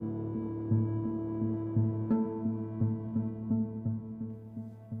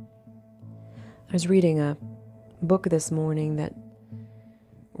I was reading a book this morning that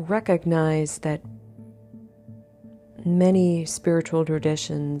recognized that many spiritual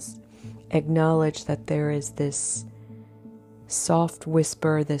traditions acknowledge that there is this soft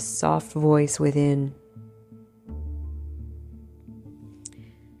whisper, this soft voice within.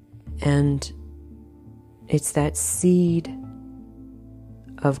 And it's that seed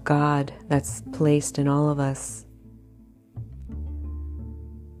of God that's placed in all of us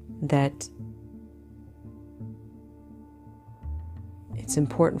that it's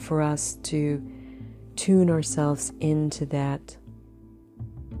important for us to tune ourselves into that.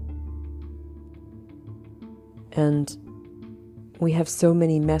 And we have so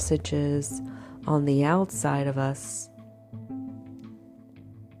many messages on the outside of us,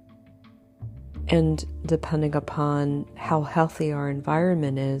 and depending upon how healthy our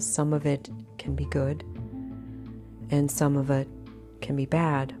environment is, some of it can be good and some of it can be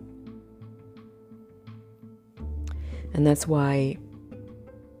bad. And that's why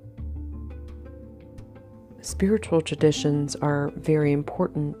spiritual traditions are very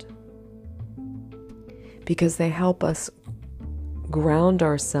important, because they help us ground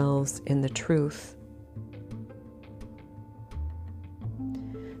ourselves in the truth.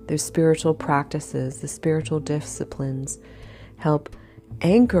 Those spiritual practices, the spiritual disciplines, help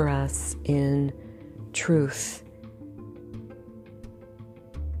anchor us in truth,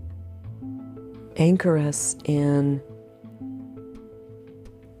 anchor us in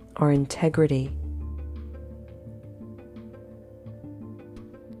our integrity.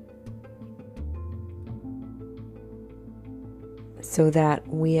 So that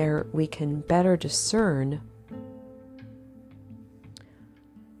we can better discern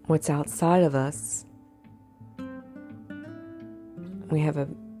what's outside of us. We have a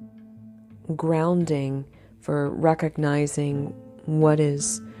grounding for recognizing what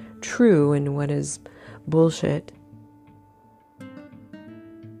is true and what is bullshit.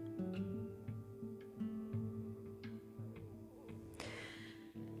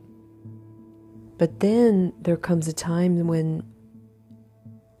 But then there comes a time when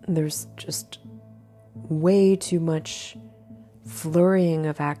there's just way too much flurrying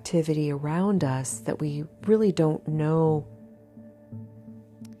of activity around us that we really don't know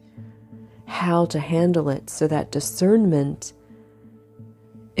how to handle it, so that discernment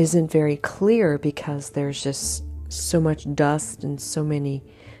isn't very clear because there's just so much dust and so many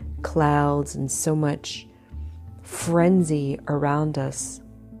clouds and so much frenzy around us.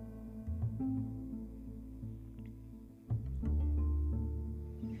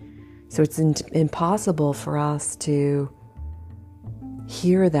 So it's impossible for us to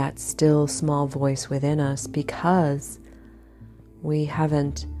hear that still small voice within us because we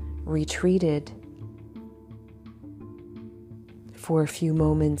haven't retreated for a few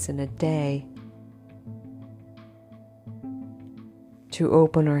moments in a day to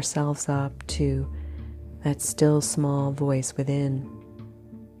open ourselves up to that still small voice within.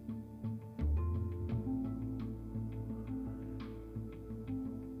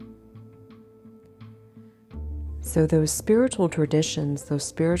 So those spiritual traditions, those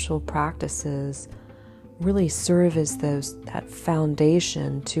spiritual practices really serve as that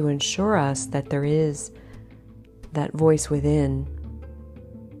foundation to ensure us that there is that voice within.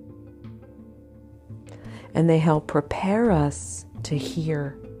 And they help prepare us to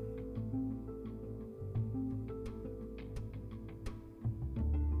hear.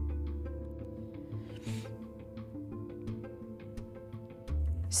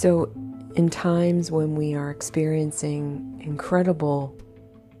 So in times when we are experiencing incredible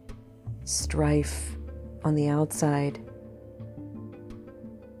strife on the outside,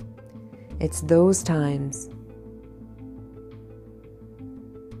 it's those times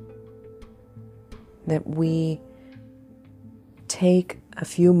that we take a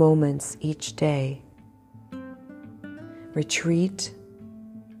few moments each day, retreat,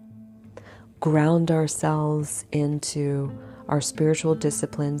 ground ourselves into our spiritual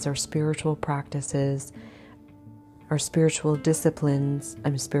disciplines, our spiritual practices, our spiritual disciplines,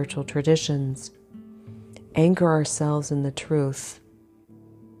 and spiritual traditions. Anchor ourselves in the truth.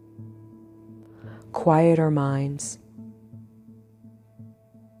 Quiet our minds.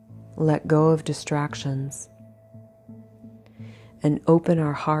 Let go of distractions. And open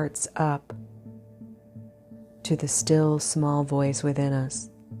our hearts up to the still small voice within us.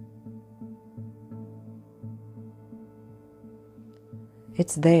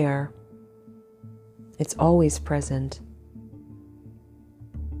 It's there. It's always present.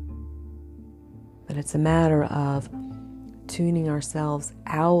 But it's a matter of tuning ourselves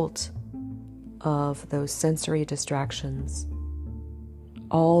out of those sensory distractions,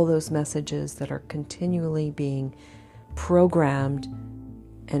 all those messages that are continually being programmed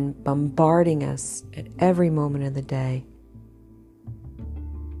and bombarding us at every moment of the day.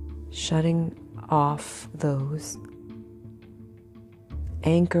 Shutting off those,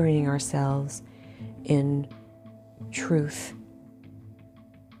 anchoring ourselves in truth,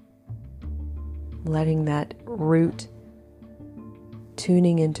 letting that root,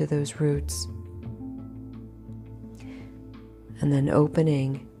 tuning into those roots, and then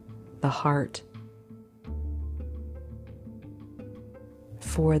opening the heart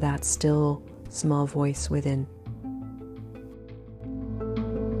for that still small voice within.